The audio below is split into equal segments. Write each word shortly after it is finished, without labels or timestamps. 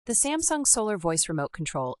The Samsung Solar Voice Remote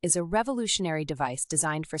Control is a revolutionary device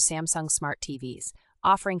designed for Samsung Smart TVs,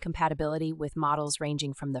 offering compatibility with models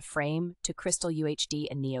ranging from the Frame to Crystal UHD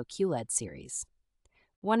and Neo QLED series.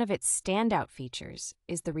 One of its standout features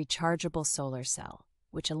is the rechargeable solar cell,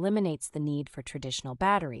 which eliminates the need for traditional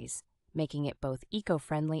batteries, making it both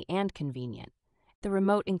eco-friendly and convenient. The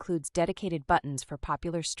remote includes dedicated buttons for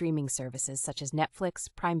popular streaming services such as Netflix,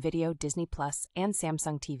 Prime Video, Disney+, and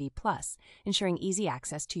Samsung TV Plus, ensuring easy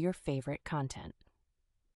access to your favorite content.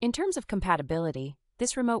 In terms of compatibility,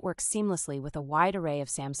 this remote works seamlessly with a wide array of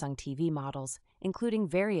Samsung TV models, including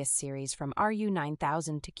various series from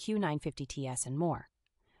RU9000 to Q950TS and more.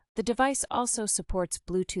 The device also supports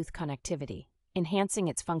Bluetooth connectivity, enhancing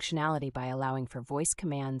its functionality by allowing for voice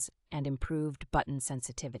commands and improved button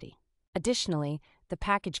sensitivity. Additionally, the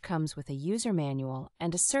package comes with a user manual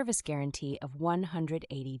and a service guarantee of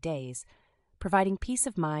 180 days, providing peace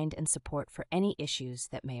of mind and support for any issues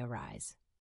that may arise.